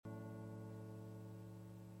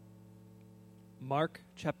Mark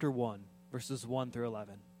chapter 1, verses 1 through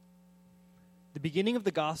 11. The beginning of the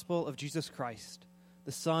gospel of Jesus Christ,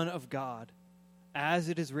 the Son of God, as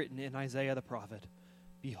it is written in Isaiah the prophet,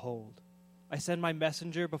 "Behold, I send my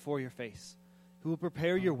messenger before your face, who will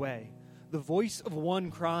prepare your way, the voice of one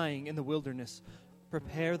crying in the wilderness,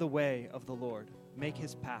 prepare the way of the Lord, make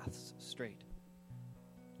his paths straight."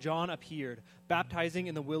 John appeared, baptizing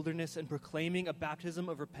in the wilderness and proclaiming a baptism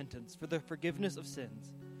of repentance for the forgiveness of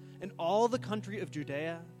sins. And all the country of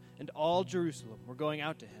Judea and all Jerusalem were going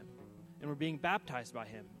out to him and were being baptized by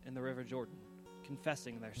him in the river Jordan,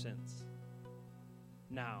 confessing their sins.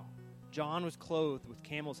 Now, John was clothed with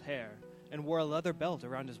camel's hair and wore a leather belt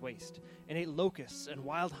around his waist and ate locusts and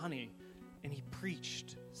wild honey, and he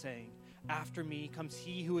preached, saying, "After me comes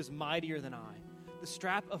he who is mightier than I, the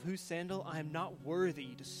strap of whose sandal I am not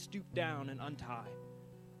worthy to stoop down and untie.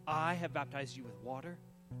 I have baptized you with water,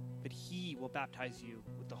 but he will baptize you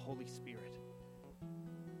with the Holy Spirit."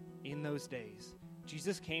 In those days,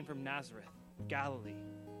 Jesus came from Nazareth, Galilee,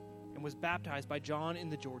 and was baptized by John in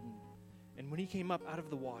the Jordan. And when he came up out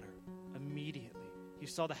of the water, immediately he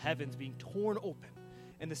saw the heavens being torn open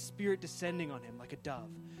and the Spirit descending on him like a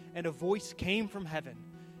dove. And a voice came from heaven,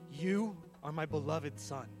 "You are my beloved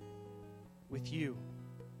Son. With you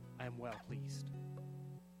I am well pleased."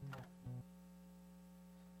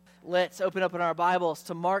 Let's open up in our Bibles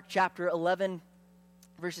to Mark chapter 11,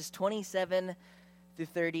 verses 27 through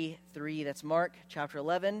 33. That's Mark chapter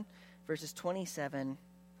 11, verses 27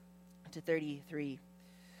 to 33.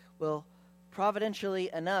 Well,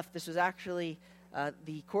 providentially enough, this was actually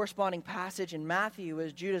the corresponding passage in Matthew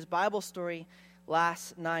as Judah's Bible story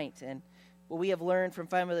last night. And what we have learned from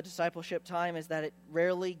Family Discipleship time is that it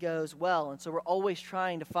rarely goes well. And so we're always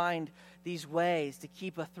trying to find these ways to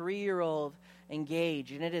keep a 3-year-old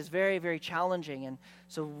engaged. And it is very, very challenging. And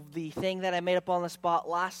so the thing that I made up on the spot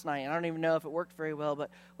last night, and I don't even know if it worked very well, but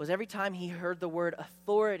was every time he heard the word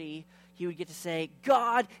authority, he would get to say,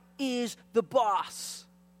 "God is the boss."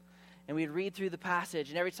 And we'd read through the passage,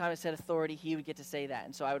 and every time it said authority, he would get to say that.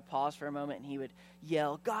 And so I would pause for a moment, and he would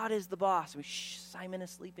yell, "God is the boss." And we, "Shh, Simon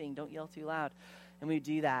is sleeping. Don't yell too loud." And we would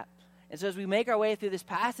do that. And so as we make our way through this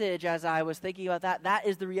passage, as I was thinking about that, that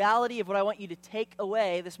is the reality of what I want you to take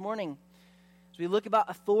away this morning. As we look about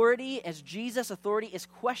authority, as Jesus' authority is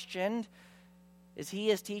questioned, as he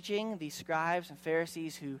is teaching these scribes and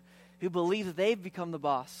Pharisees who believe that they've become the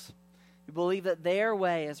boss, who believe that their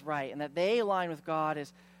way is right, and that they align with God,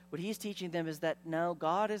 is what he's teaching them is that, no,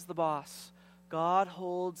 God is the boss. God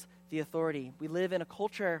holds the authority. We live in a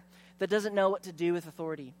culture that doesn't know what to do with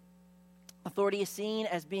authority. Authority is seen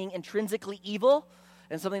as being intrinsically evil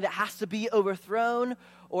and something that has to be overthrown,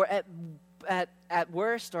 or at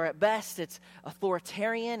worst or at best, it's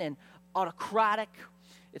authoritarian and autocratic.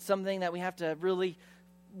 It's something that we have to really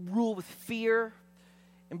rule with fear.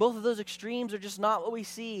 And both of those extremes are just not what we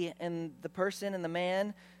see in the person and the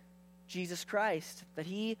man, Jesus Christ, that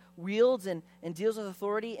he wields and deals with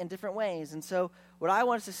authority in different ways. And so what I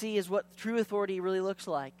want us to see is what true authority really looks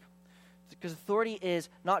like. Because authority is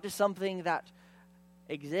not just something that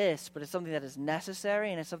exists, but it's something that is necessary,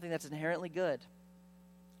 and it's something that's inherently good.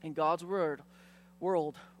 In God's world,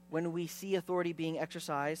 when we see authority being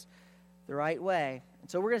exercised the right way. And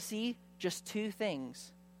so we're going to see just 2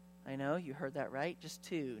 things. I know, you heard that right, just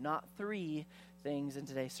 2, not 3 things in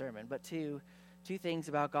today's sermon, but 2 things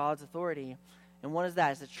about God's authority. And one is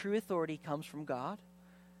that true authority comes from God.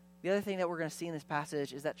 The other thing that we're going to see in this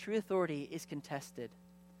passage is that true authority is contested.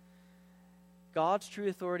 God's true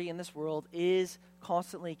authority in this world is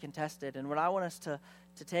constantly contested. And what I want us to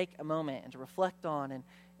take a moment and to reflect on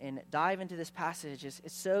and dive into this passage is,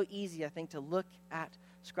 it's so easy, I think, to look at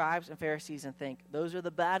scribes and Pharisees and think, those are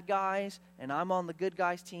the bad guys, and I'm on the good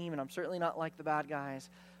guys team, and I'm certainly not like the bad guys.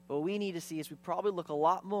 But what we need to see is we probably look a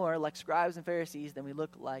lot more like scribes and Pharisees than we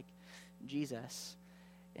look like Jesus.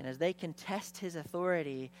 And as they contest his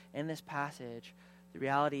authority in this passage, the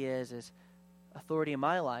reality is authority in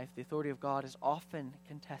my life, the authority of God, is often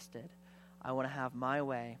contested. I want to have my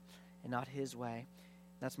way and not his way.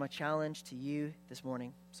 That's my challenge to you this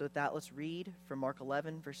morning. So with that, let's read from Mark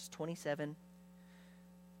 11, verses 27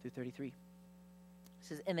 through 33. It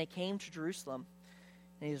says, "And they came to Jerusalem,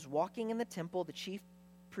 and he was walking in the temple. The chief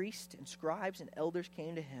priests and scribes and elders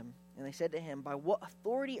came to him, and they said to him, 'By what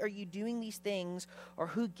authority are you doing these things, or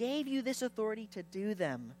who gave you this authority to do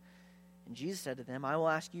them?' And Jesus said to them, 'I will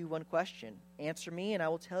ask you one question. Answer me, and I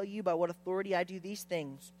will tell you by what authority I do these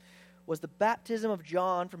things. Was the baptism of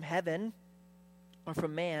John from heaven or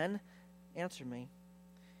from man? Answer me.'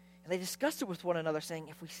 And they discussed it with one another, saying,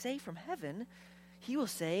 'If we say from heaven, he will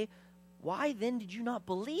say, why then did you not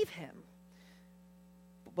believe him?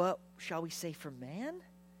 what shall we say for man?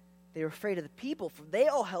 They were afraid of the people, for they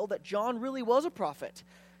all held that John really was a prophet.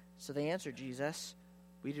 So they answered Jesus,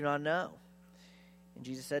 we do not know. And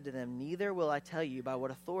Jesus said to them, neither will I tell you by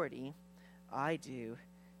what authority I do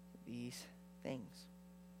these things.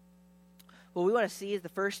 What we want to see is the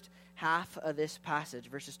first half of this passage,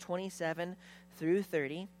 verses 27 through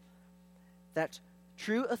 30, that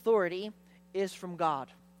true authority is from God.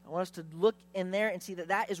 I want us to look in there and see that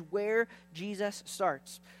that is where Jesus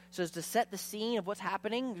starts. So as to set the scene of what's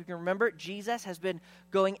happening, you can remember Jesus has been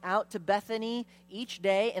going out to Bethany each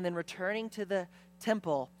day and then returning to the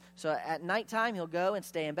temple. So at nighttime, he'll go and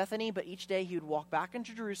stay in Bethany, but each day he would walk back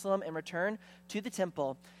into Jerusalem and return to the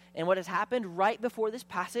temple. And what has happened right before this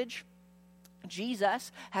passage,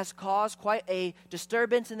 Jesus has caused quite a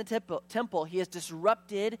disturbance in the temple. He has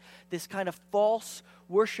disrupted this kind of false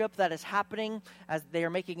worship that is happening as they are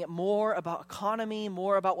making it more about economy,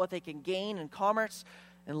 more about what they can gain in commerce,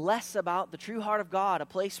 and less about the true heart of God, a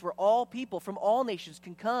place where all people from all nations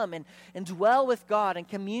can come and dwell with God and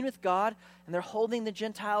commune with God. And they're holding the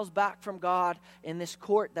Gentiles back from God in this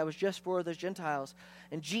court that was just for those Gentiles.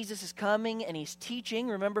 And Jesus is coming and he's teaching,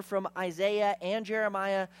 remember from Isaiah and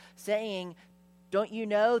Jeremiah, saying, don't you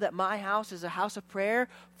know that my house is a house of prayer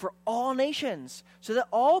for all nations, so that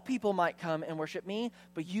all people might come and worship me,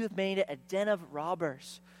 but you have made it a den of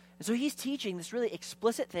robbers. And so he's teaching this really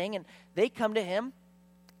explicit thing, and they come to him,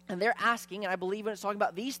 and they're asking, and I believe when it's talking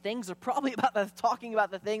about these things, they're probably talking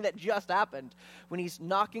about the thing that just happened, when he's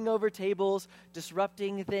knocking over tables,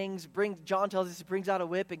 disrupting things. John tells us he brings out a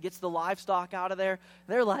whip and gets the livestock out of there.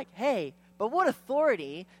 And they're like, hey, but what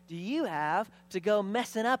authority do you have to go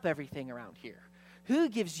messing up everything around here? Who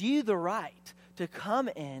gives you the right to come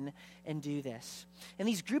in and do this? And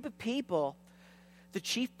these group of people, the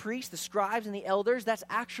chief priests, the scribes, and the elders, that's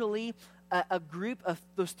actually a group of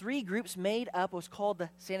those three groups made up what's called the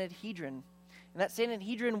Sanhedrin. And that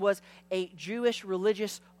Sanhedrin was a Jewish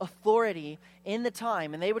religious authority in the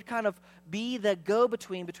time. And they would kind of be the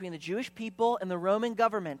go-between between the Jewish people and the Roman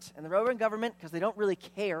government. And the Roman government, because they don't really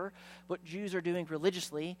care what Jews are doing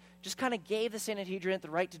religiously, just kind of gave the Sanhedrin the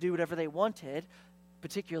right to do whatever they wanted,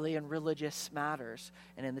 particularly in religious matters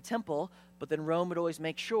and in the temple. But then Rome would always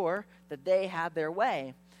make sure that they had their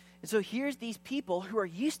way. And so here's these people who are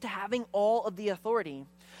used to having all of the authority.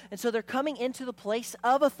 And so they're coming into the place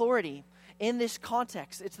of authority in this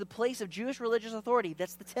context. It's the place of Jewish religious authority.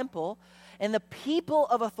 That's the temple. And the people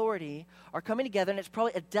of authority are coming together, and it's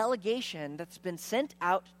probably a delegation that's been sent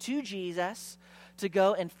out to Jesus to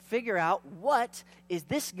go and figure out, what is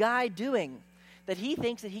this guy doing that he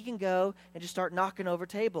thinks that he can go and just start knocking over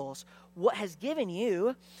tables? What has given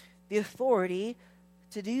you the authority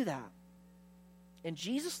to do that? And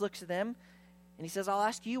Jesus looks at them and he says, I'll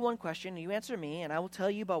ask you one question and you answer me, and I will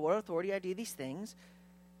tell you by what authority I do these things.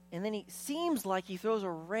 And then he seems like he throws a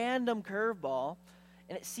random curveball,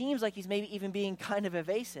 and it seems like he's maybe even being kind of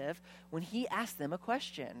evasive when he asks them a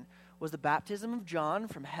question. Was the baptism of John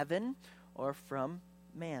from heaven or from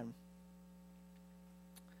man?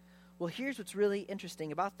 Well, here's what's really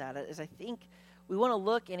interesting about that is I think we want to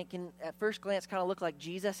look, and it can at first glance kind of look like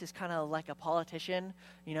Jesus is kind of like a politician,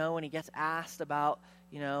 when he gets asked about,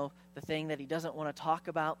 the thing that he doesn't want to talk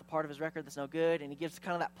about, the part of his record that's no good, and he gives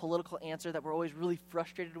kind of that political answer that we're always really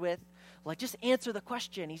frustrated with. Like, just answer the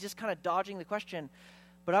question. He's just kind of dodging the question.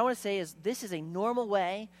 But I want to say is this is a normal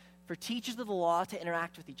way for teachers of the law to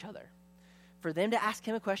interact with each other. For them to ask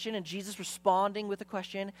him a question and Jesus responding with a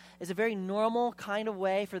question is a very normal kind of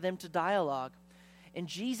way for them to dialogue. And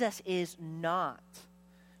Jesus is not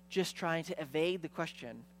just trying to evade the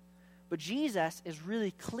question, but Jesus is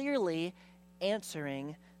really clearly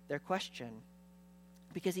answering their question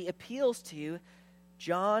because he appeals to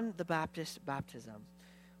John the Baptist's baptism.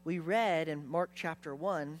 We read in Mark chapter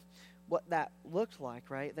 1 what that looked like,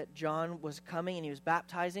 right? That John was coming and he was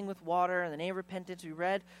baptizing with water in the name of repentance. We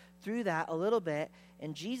read through that a little bit,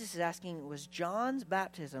 and Jesus is asking, was John's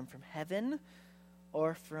baptism from heaven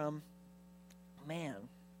or from man?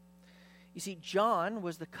 You see, John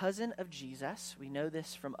was the cousin of Jesus. We know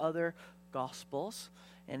this from other Gospels,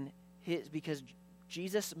 and because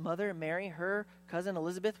Jesus' mother Mary, her cousin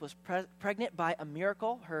Elizabeth, was pregnant by a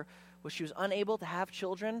miracle. She was unable to have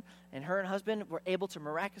children, and her and husband were able to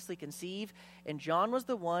miraculously conceive. And John was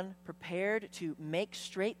the one prepared to make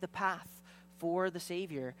straight the path for the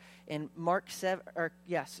Savior. In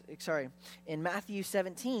in Matthew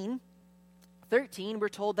 17:13, we're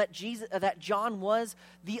told that John was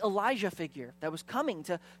the Elijah figure that was coming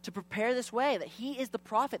to prepare this way, that he is the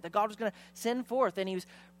prophet that God was going to send forth, and he was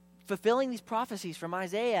fulfilling these prophecies from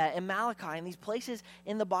Isaiah and Malachi and these places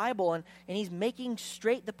in the Bible, and he's making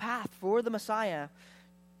straight the path for the Messiah.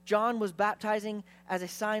 John was baptizing as a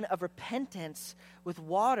sign of repentance with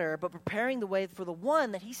water, but preparing the way for the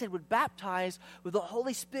one that he said would baptize with the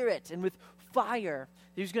Holy Spirit and with fire.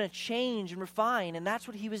 He was going to change and refine, and that's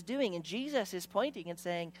what he was doing. And Jesus is pointing and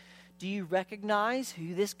saying, do you recognize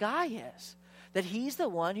who this guy is? That he's the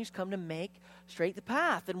one who's come to make straight the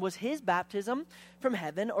path. And was his baptism from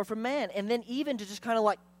heaven or from man? And then even to just kind of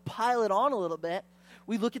like pile it on a little bit,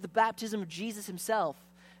 we look at the baptism of Jesus himself.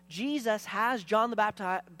 Jesus has John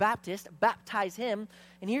the Baptist baptize him.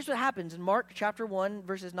 And here's what happens in Mark chapter 1,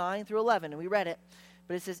 verses 9 through 11. And we read it.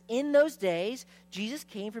 But it says, in those days, Jesus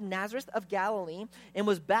came from Nazareth of Galilee and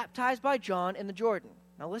was baptized by John in the Jordan.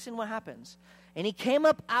 Now listen what happens. And he came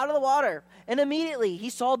up out of the water, and immediately he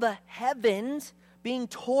saw the heavens being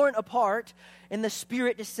torn apart, and the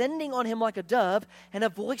Spirit descending on him like a dove, and a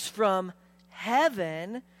voice from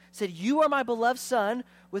heaven said, you are my beloved Son,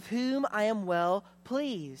 with whom I am well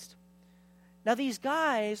pleased. Now these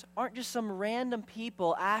guys aren't just some random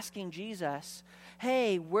people asking Jesus,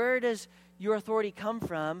 hey, where does your authority come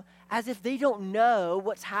from? As if they don't know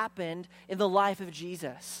what's happened in the life of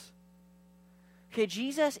Jesus. Okay,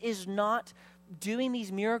 Jesus is not doing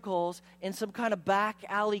these miracles in some kind of back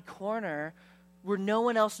alley corner where no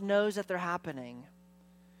one else knows that they're happening.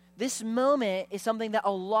 This moment is something that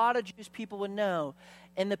a lot of Jewish people would know.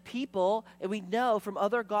 And the people, and we know from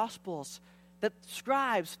other gospels, that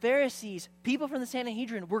scribes, Pharisees, people from the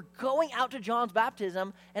Sanhedrin were going out to John's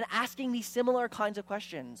baptism and asking these similar kinds of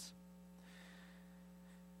questions.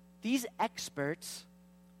 These experts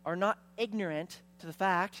are not ignorant to the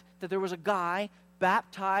fact that there was a guy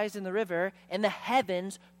baptized in the river, and the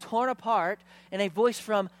heavens torn apart, and a voice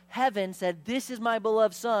from heaven said, this is my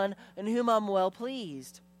beloved Son, in whom I'm well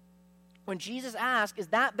pleased. When Jesus asked, is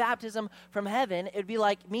that baptism from heaven? It would be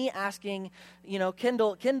like me asking,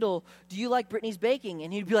 Kendall, do you like Brittany's baking?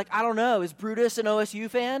 And he'd be like, I don't know, is Brutus an OSU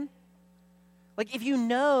fan? Like, if you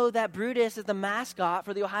know that Brutus is the mascot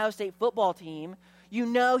for the Ohio State football team, you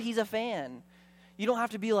know he's a fan. You don't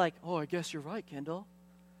have to be like, oh, I guess you're right, Kendall.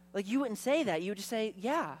 Like, you wouldn't say that. You would just say,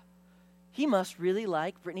 yeah, he must really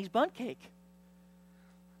like Brittany's bundt cake.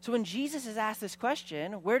 So when Jesus is asked this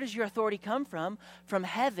question, where does your authority come from? From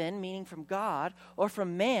heaven, meaning from God, or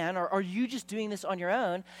from man, or are you just doing this on your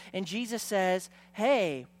own? And Jesus says,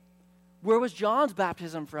 hey, where was John's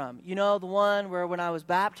baptism from? You know, the one where when I was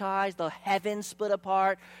baptized, the heavens split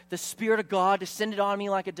apart, the Spirit of God descended on me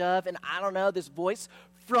like a dove, and I don't know, this voice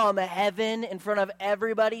from heaven in front of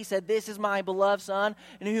everybody said, this is my beloved Son,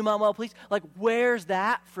 in whom I'm well pleased. Like, where's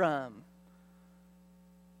that from?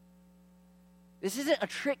 This isn't a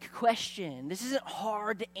trick question. This isn't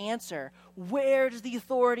hard to answer. Where does the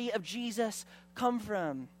authority of Jesus come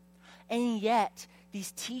from? And yet,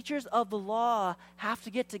 these teachers of the law have to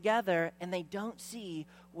get together, and they don't see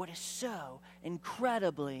what is so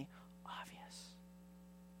incredibly obvious.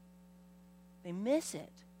 They miss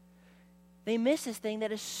it. They miss this thing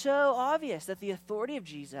that is so obvious, that the authority of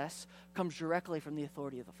Jesus comes directly from the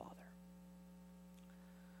authority of the Father.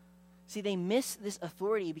 See, they miss this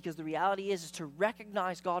authority because the reality is to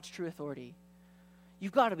recognize God's true authority.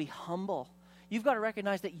 You've got to be humble. You've got to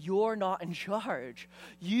recognize that you're not in charge.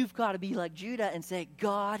 You've got to be like Judah and say,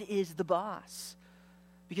 God is the boss.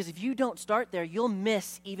 Because if you don't start there, you'll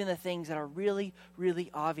miss even the things that are really,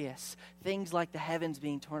 really obvious. Things like the heavens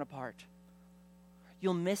being torn apart.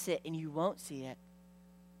 You'll miss it and you won't see it.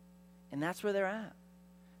 And that's where they're at.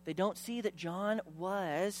 They don't see that John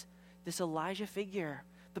was this Elijah figure,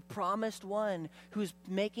 the promised one who's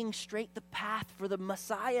making straight the path for the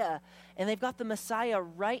Messiah. And they've got the Messiah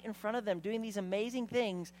right in front of them doing these amazing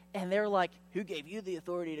things. And they're like, who gave you the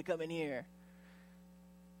authority to come in here?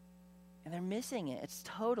 And they're missing it. It's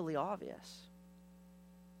totally obvious.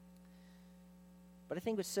 But I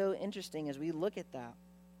think what's so interesting as we look at that,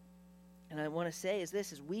 and I want to say is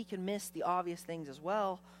this, is we can miss the obvious things as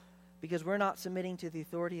well because we're not submitting to the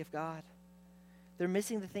authority of God. They're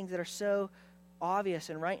missing the things that are so obvious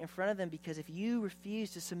and right in front of them because if you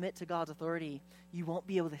refuse to submit to God's authority, you won't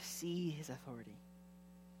be able to see his authority.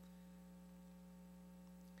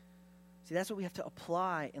 See, that's what we have to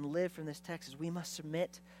apply and live from this text is we must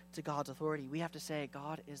submit to God's authority. We have to say,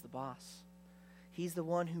 God is the boss. He's the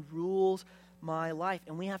one who rules my life.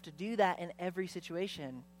 And we have to do that in every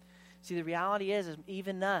situation. See, the reality is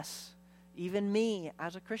even us, even me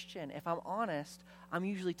as a Christian, if I'm honest, I'm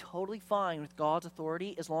usually totally fine with God's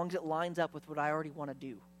authority as long as it lines up with what I already want to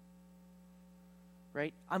do.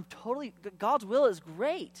 Right? God's will is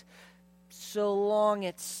great so long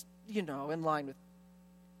it's, in line with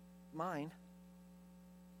mine.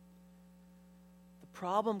 The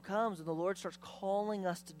problem comes when the Lord starts calling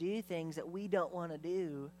us to do things that we don't want to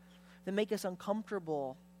do, that make us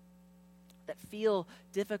uncomfortable, that feel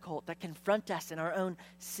difficult, that confront us in our own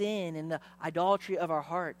sin and the idolatry of our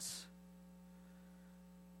hearts.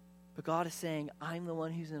 But God is saying, I'm the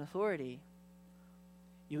one who's in authority.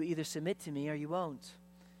 You'll either submit to me or you won't.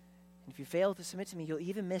 And if you fail to submit to me, you'll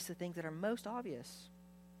even miss the things that are most obvious,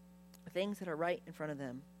 the things that are right in front of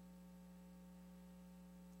them.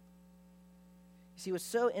 You see, what's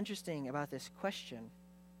so interesting about this question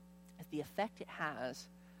is the effect it has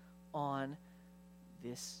on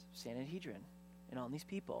this Sanhedrin and on these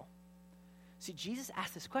people. See, Jesus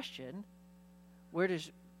asked this question, where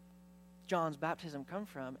does John's baptism come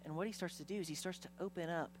from? And what he starts to do is he starts to open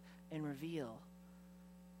up and reveal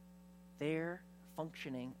their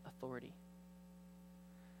functioning authority.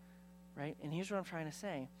 Right? And here's what I'm trying to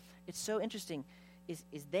say. It's so interesting is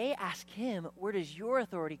they ask him, where does your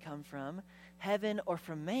authority come from, heaven or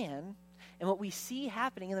from man? And what we see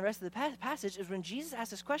happening in the rest of the passage is when Jesus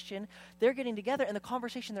asks this question, they're getting together and the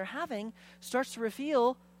conversation they're having starts to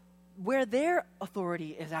reveal where their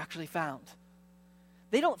authority is actually found.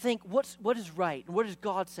 They don't think, what is right and what has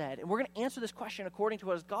God said? And we're going to answer this question according to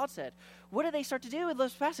what has God said. What do they start to do in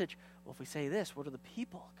this passage? Well, if we say this, what are the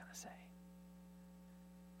people going to say?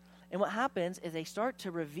 And what happens is they start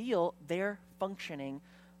to reveal their functioning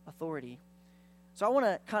authority. So I want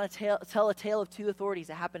to kind of tell a tale of two authorities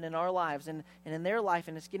that happened in our lives and in their life,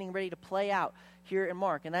 and it's getting ready to play out here in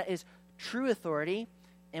Mark. And that is true authority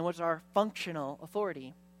and what's our functional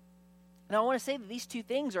authority. Now I want to say that these two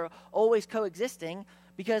things are always coexisting,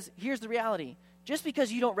 because here's the reality. Just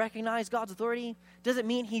because you don't recognize God's authority doesn't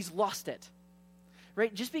mean he's lost it.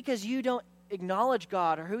 Right? Just because you don't acknowledge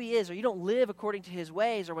God or who he is, or you don't live according to his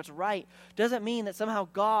ways or what's right, doesn't mean that somehow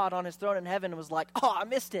God on his throne in heaven was like, oh, I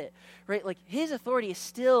missed it. Right? Like, his authority is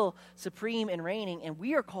still supreme and reigning, and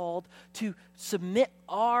we are called to submit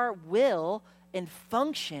our will and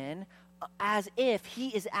function as if he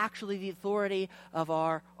is actually the authority of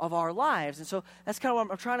our lives. And so that's kind of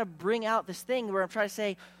what I'm trying to bring out, this thing where I'm trying to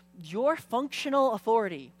say, your functional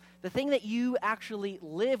authority, the thing that you actually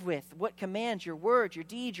live with, what commands your words, your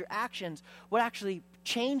deeds, your actions, what actually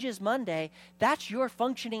changes Monday, that's your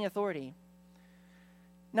functioning authority.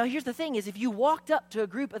 Now here's the thing, is if you walked up to a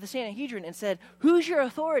group of the Sanhedrin and said, who's your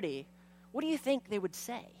authority? What do you think they would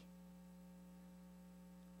say?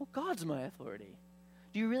 Well, God's my authority.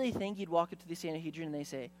 Do you really think you'd walk up to the Sanhedrin and they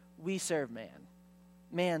say, we serve man.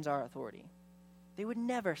 Man's our authority? They would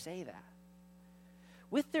never say that.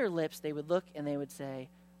 With their lips, they would look and they would say,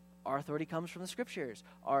 our authority comes from the scriptures.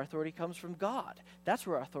 Our authority comes from God. That's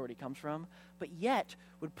where our authority comes from. But yet,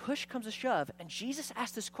 when push comes to shove, and Jesus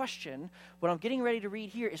asked this question, what I'm getting ready to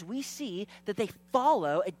read here is we see that they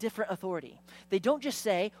follow a different authority. They don't just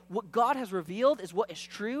say, what God has revealed is what is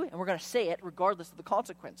true, and we're going to say it regardless of the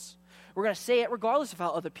consequence. We're going to say it regardless of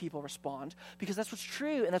how other people respond, because that's what's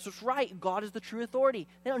true and that's what's right. God is the true authority.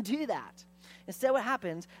 They don't do that. Instead, what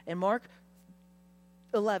happens in Mark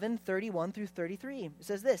 11:31 through 33, it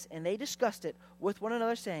says this, and they discussed it with one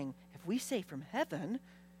another, saying, if we say from heaven,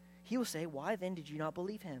 he will say, why then did you not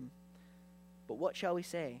believe him? But what shall we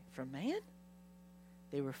say? From man?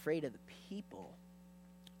 They were afraid of the people,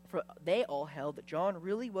 for they all held that John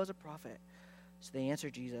really was a prophet. So they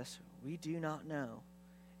answered Jesus, we do not know.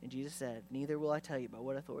 And Jesus said, neither will I tell you by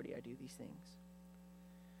what authority I do these things.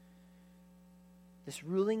 This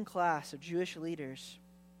ruling class of Jewish leaders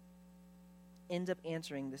ends up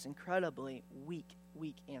answering this incredibly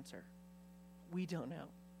weak answer. We don't know.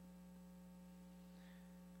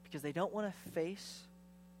 Because they don't want to face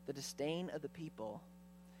the disdain of the people,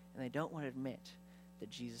 and they don't want to admit that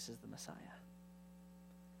Jesus is the Messiah.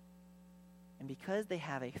 And because they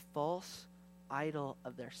have a false idol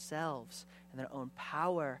of themselves and their own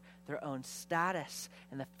power, their own status,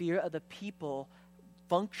 and the fear of the people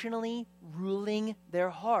functionally ruling their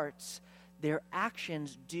hearts, their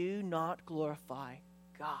actions do not glorify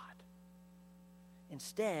God.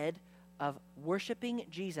 Instead of worshiping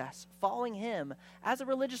Jesus, following him as the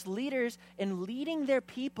religious leaders and leading their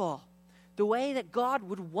people the way that God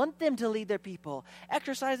would want them to lead their people,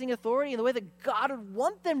 exercising authority in the way that God would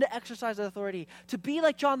want them to exercise authority, to be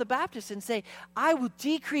like John the Baptist and say, I will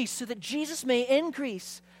decrease so that Jesus may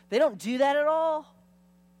increase. They don't do that at all.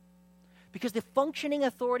 Because the functioning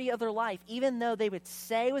authority of their life, even though they would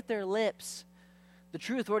say with their lips, the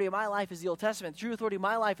true authority of my life is the Old Testament, the true authority of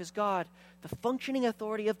my life is God, the functioning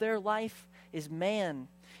authority of their life is man,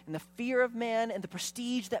 and the fear of man and the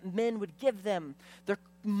prestige that men would give them, their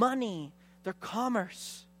money, their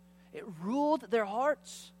commerce. It ruled their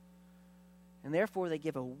hearts. And therefore they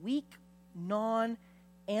give a weak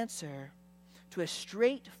non-answer to a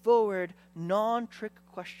straightforward, non-trick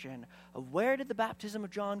question of where did the baptism of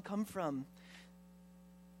John come from?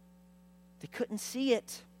 They couldn't see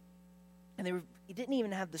it. And they didn't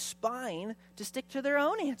even have the spine to stick to their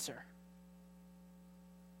own answer.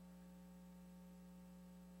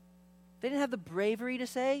 They didn't have the bravery to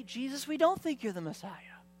say, Jesus, we don't think you're the Messiah.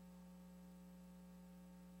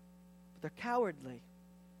 But they're cowardly.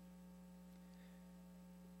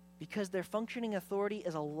 Because their functioning authority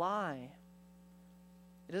is a lie.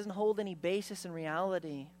 It doesn't hold any basis in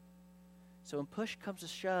reality. So when push comes to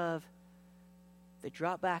shove, they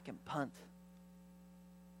drop back and punt.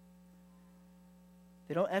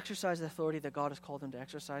 They don't exercise the authority that God has called them to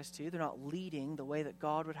exercise to. They're not leading the way that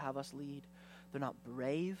God would have us lead. They're not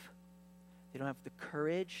brave. They don't have the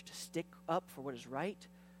courage to stick up for what is right,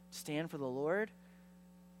 stand for the Lord.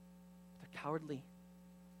 They're cowardly.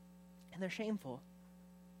 And they're shameful.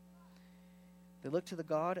 They look to the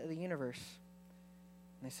God of the universe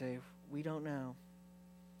and they say, we don't know.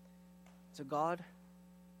 So God,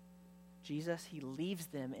 Jesus, he leaves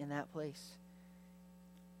them in that place.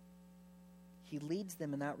 He leads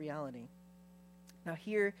them in that reality. Now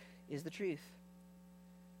here is the truth.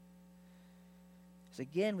 So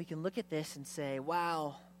again, we can look at this and say,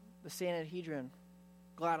 wow, the Sanhedrin,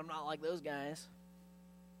 glad I'm not like those guys.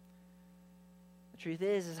 The truth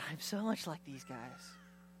is I'm so much like these guys.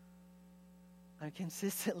 I'm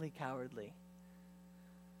consistently cowardly.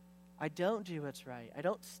 I don't do what's right. I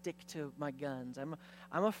don't stick to my guns. I'm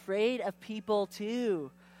afraid of people too.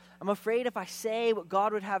 I'm afraid if I say what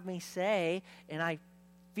God would have me say, and I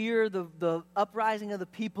fear the uprising of the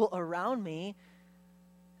people around me,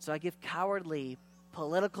 so I give cowardly,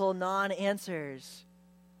 political non-answers.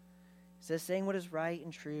 It says saying what is right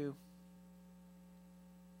and true.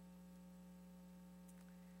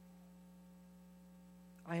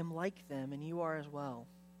 I am like them, and you are as well.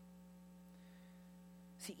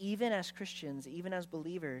 See, even as Christians, even as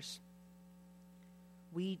believers,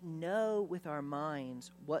 we know with our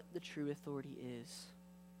minds what the true authority is.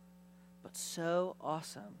 But so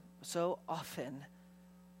often,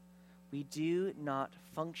 we do not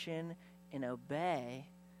function and obey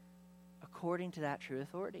according to that true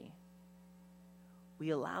authority.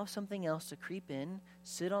 We allow something else to creep in,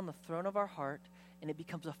 sit on the throne of our heart, and it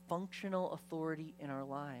becomes a functional authority in our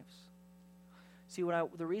lives. See,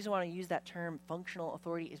 the reason why I use that term functional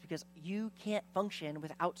authority is because you can't function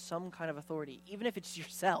without some kind of authority, even if it's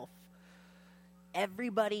yourself.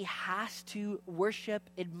 Everybody has to worship,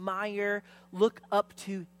 admire, look up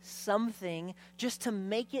to something just to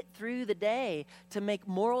make it through the day, to make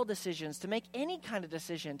moral decisions, to make any kind of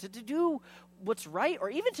decision, to do what's right or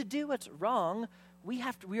even to do what's wrong. We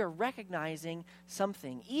are recognizing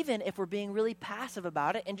something, even if we're being really passive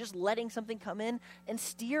about it and just letting something come in and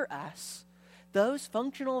steer us. Those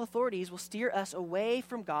functional authorities will steer us away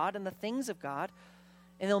from God and the things of God,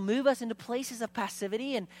 and they'll move us into places of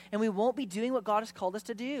passivity, and we won't be doing what God has called us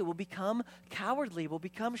to do. We'll become cowardly. We'll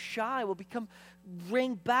become shy. We'll become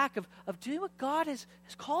rein back of doing what God has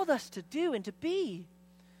called us to do and to be.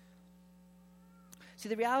 See,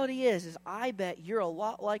 the reality is I bet you're a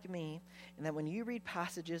lot like me, and that when you read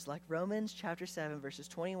passages like Romans chapter 7, verses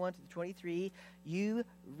 21 to 23, you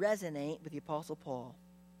resonate with the Apostle Paul.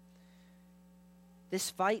 This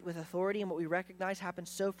fight with authority and what we recognize happens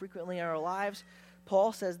so frequently in our lives.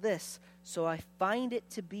 Paul says this, so I find it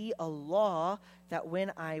to be a law that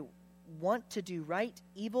when I want to do right,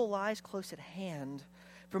 evil lies close at hand.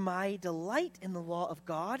 For my delight in the law of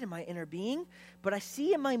God in my inner being, but I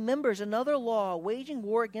see in my members another law, waging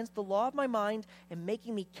war against the law of my mind and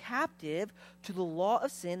making me captive to the law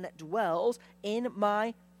of sin that dwells in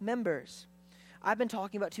my members. I've been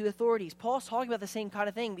talking about two authorities. Paul's talking about the same kind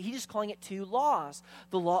of thing, but he's just calling it two laws,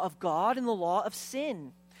 the law of God and the law of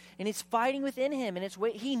sin. And it's fighting within him, and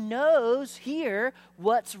he knows here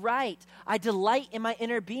what's right. I delight in my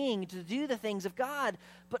inner being to do the things of God,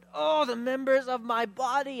 but the members of my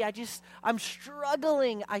body, I'm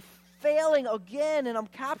struggling. I'm failing again, and I'm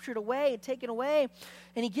captured away and taken away.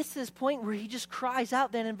 And he gets to this point where he just cries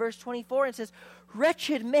out then in verse 24 and says,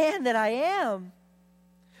 wretched man that I am,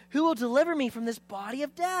 who will deliver me from this body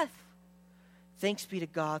of death? Thanks be to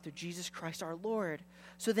God through Jesus Christ our Lord.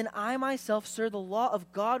 So then I myself serve the law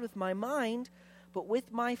of God with my mind, but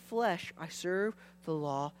with my flesh I serve the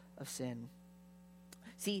law of sin.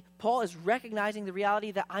 See, Paul is recognizing the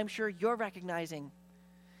reality that I'm sure you're recognizing.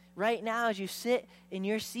 Right now, as you sit in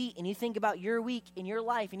your seat and you think about your week in your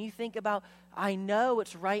life and you think about, I know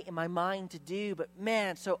what's right in my mind to do, but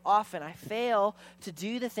man, so often I fail to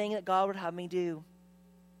do the thing that God would have me do.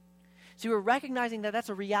 So we're recognizing that that's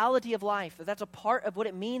a reality of life, that that's a part of what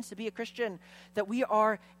it means to be a Christian, that we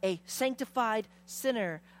are a sanctified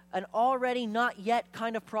sinner, an already not yet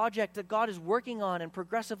kind of project that God is working on and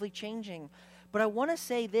progressively changing. But I want to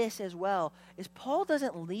say this as well, is Paul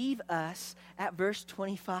doesn't leave us at verse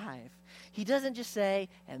 25. He doesn't just say,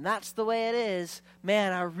 and that's the way it is.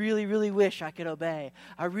 Man, I really, really wish I could obey.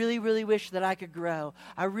 I really, really wish that I could grow.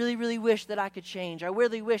 I really, really wish that I could change. I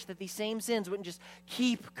really wish that these same sins wouldn't just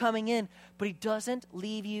keep coming in. But he doesn't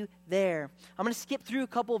leave you there. I'm going to skip through a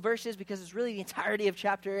couple of verses because it's really the entirety of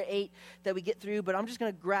chapter 8 that we get through. But I'm just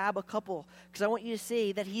going to grab a couple because I want you to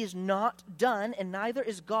see that he is not done, and neither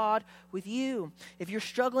is God with you. If you're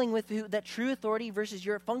struggling with that true authority versus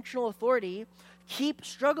your functional authority, keep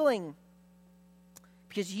struggling,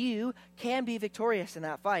 because you can be victorious in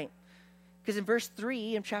that fight. Because in verse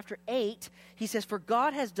 3 in chapter 8, he says, "For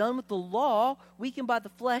God has done what the law, weakened by the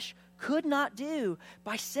flesh, could not do.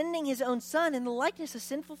 By sending his own Son in the likeness of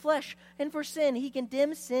sinful flesh, and for sin, he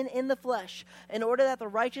condemned sin in the flesh, in order that the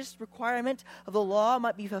righteous requirement of the law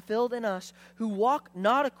might be fulfilled in us, who walk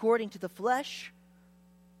not according to the flesh,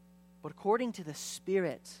 but according to the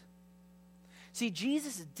Spirit." See,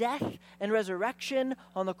 Jesus' death and resurrection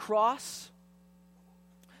on the cross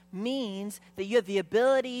means that you have the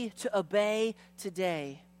ability to obey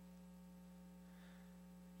today.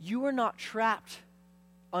 You are not trapped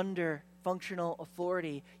under functional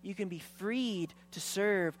authority. You can be freed to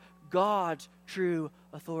serve God's true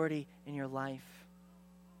authority in your life.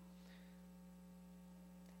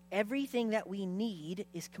 Everything that we need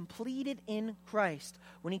is completed in Christ.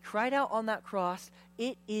 When he cried out on that cross,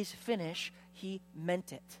 "It is finished," he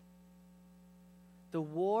meant it. The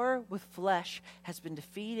war with flesh has been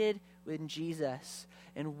defeated in Jesus.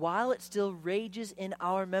 And while it still rages in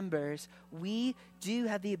our members, we do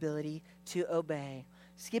have the ability to obey.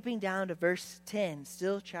 Skipping down to verse 10,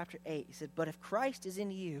 still chapter 8, he said, "But if Christ is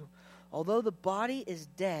in you, although the body is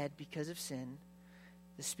dead because of sin,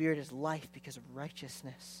 the Spirit is life because of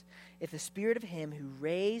righteousness. If the Spirit of him who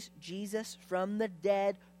raised Jesus from the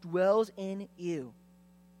dead dwells in you,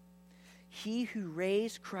 he who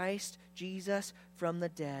raised Christ Jesus from the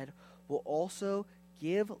dead will also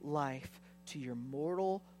give life to your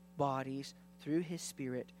mortal bodies through his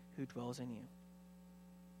Spirit who dwells in you."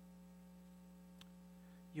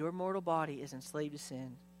 Your mortal body is enslaved to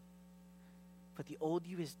sin, but the old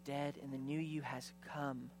you is dead and the new you has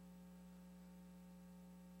come.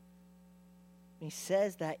 And he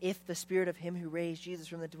says that if the Spirit of him who raised Jesus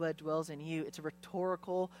from the dead dwells in you, it's a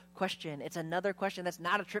rhetorical question. It's another question that's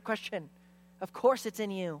not a trick question. Of course it's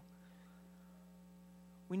in you.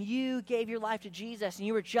 When you gave your life to Jesus and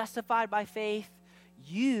you were justified by faith,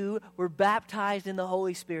 you were baptized in the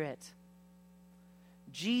Holy Spirit.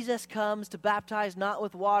 Jesus comes to baptize not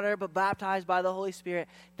with water, but baptized by the Holy Spirit.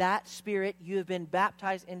 That Spirit you have been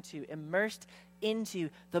baptized into, immersed into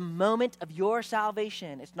the moment of your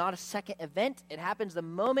salvation. It's not a second event. It happens the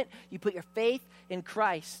moment you put your faith in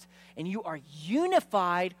Christ, and you are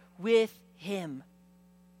unified with him.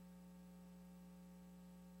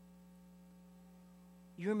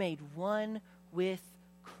 You're made one with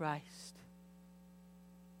Christ.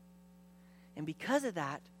 And because of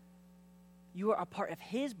that, you are a part of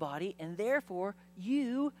his body, and therefore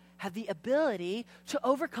you have the ability to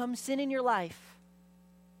overcome sin in your life.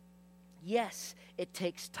 Yes, it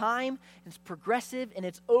takes time, it's progressive, and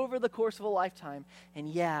it's over the course of a lifetime. And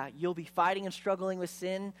yeah, you'll be fighting and struggling with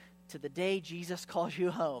sin to the day Jesus calls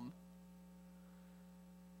you home.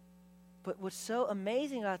 But what's so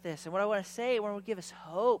amazing about this, and what I want to say, what I want to give us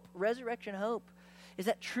hope, resurrection hope, is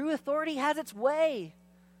that true authority has its way.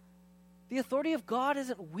 The authority of God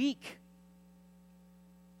isn't weak.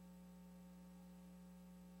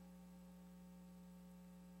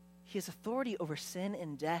 He has authority over sin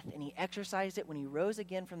and death, and he exercised it when he rose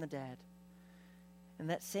again from the dead. And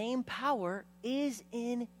that same power is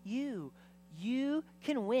in you. You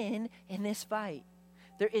can win in this fight.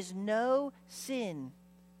 There is no sin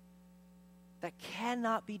that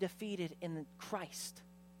cannot be defeated in Christ.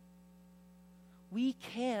 We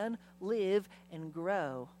can live and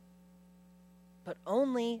grow, but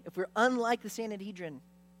only if we're unlike the Sanhedrin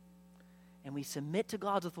and we submit to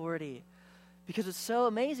God's authority. Because what's so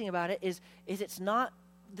amazing about it is this is not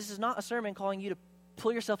a sermon calling you to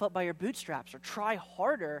pull yourself up by your bootstraps or try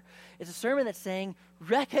harder. It's a sermon that's saying,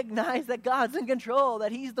 recognize that God's in control,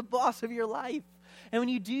 that he's the boss of your life. And when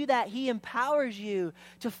you do that, he empowers you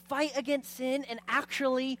to fight against sin and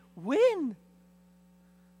actually win.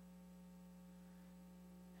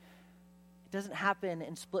 It doesn't happen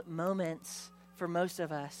in split moments for most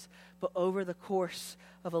of us, but over the course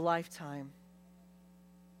of a lifetime.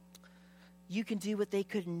 You can do what they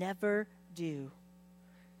could never do.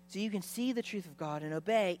 So you can see the truth of God and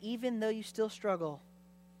obey, even though you still struggle.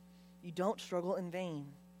 You don't struggle in vain.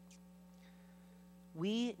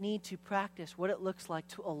 we need to practice what it looks like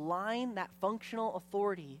to align that functional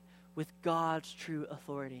authority with God's true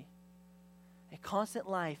authority. A constant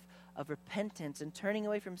life of repentance and turning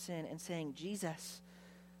away from sin and saying, Jesus,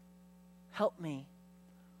 help me.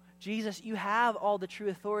 Jesus, you have all the true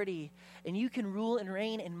authority, and you can rule and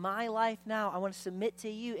reign in my life now. I want to submit to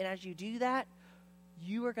you, and as you do that,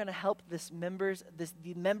 you are going to help the members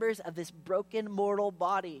of this broken mortal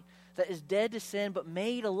body that is dead to sin but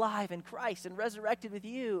made alive in Christ and resurrected with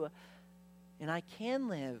you. And I can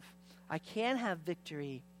live. I can have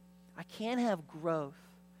victory. I can have growth.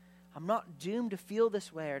 I'm not doomed to feel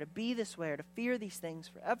this way or to be this way or to fear these things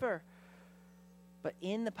forever. But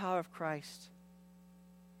in the power of Christ,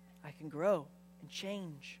 I can grow and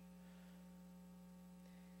change.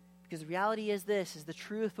 Because the reality is this, is the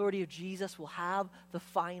true authority of Jesus will have the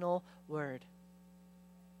final word.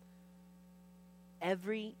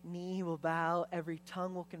 Every knee will bow, every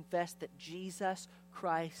tongue will confess that Jesus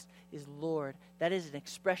Christ is Lord. That is an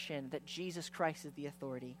expression that Jesus Christ is the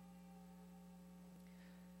authority.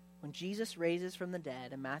 When Jesus raises from the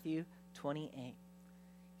dead in Matthew 28,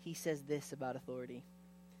 he says this about authority.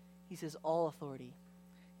 He says, all authority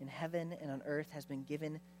in heaven and on earth has been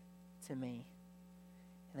given to me.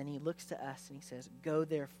 And then he looks to us and he says, go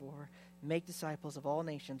therefore, make disciples of all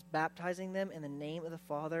nations, baptizing them in the name of the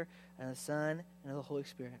Father and of the Son and of the Holy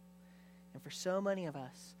Spirit. And for so many of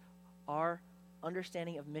us, our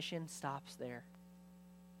understanding of mission stops there.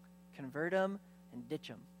 Convert them and ditch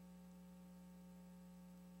them.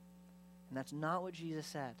 And that's not what Jesus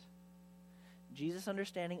said. Jesus'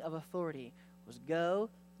 understanding of authority was go,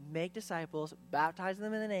 make disciples, baptize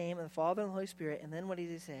them in the name of the Father and the Holy Spirit, and then what did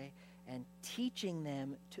he say? And teaching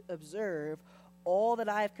them to observe all that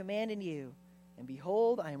I have commanded you. And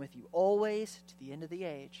behold, I am with you always to the end of the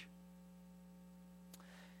age.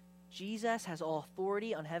 Jesus has all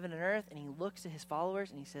authority on heaven and earth, and he looks to his followers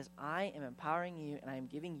and he says, I am empowering you and I am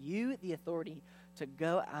giving you the authority to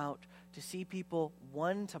go out to see people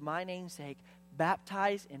won to my name's sake,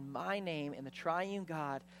 baptized in my name in the triune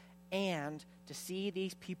God, and to see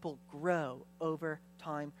these people grow over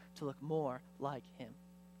time to look more like him.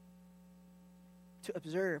 To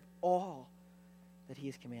observe all that he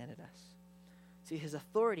has commanded us. See, his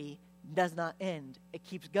authority does not end. It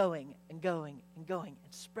keeps going and going and going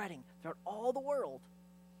and spreading throughout all the world.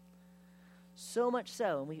 So much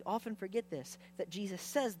so, and we often forget this, that Jesus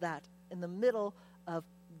says that in the middle of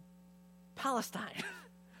Palestine.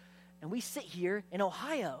 And we sit here in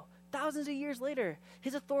Ohio, thousands of years later.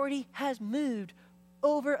 His authority has moved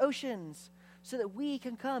over oceans so that we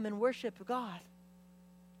can come and worship God.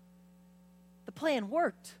 The plan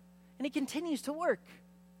worked, and it continues to work.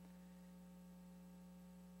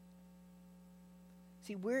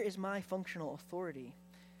 See, where is my functional authority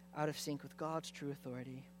out of sync with God's true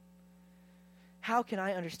authority? How can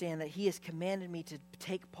I understand that he has commanded me to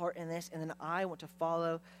take part in this, and then I want to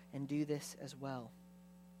follow and do this as well?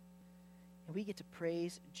 And we get to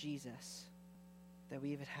praise Jesus that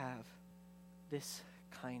we would have this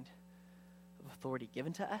kind of authority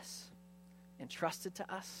given to us, entrusted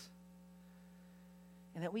to us,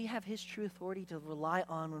 and that we have his true authority to rely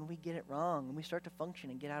on when we get it wrong, when we start to function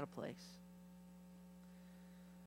and get out of place.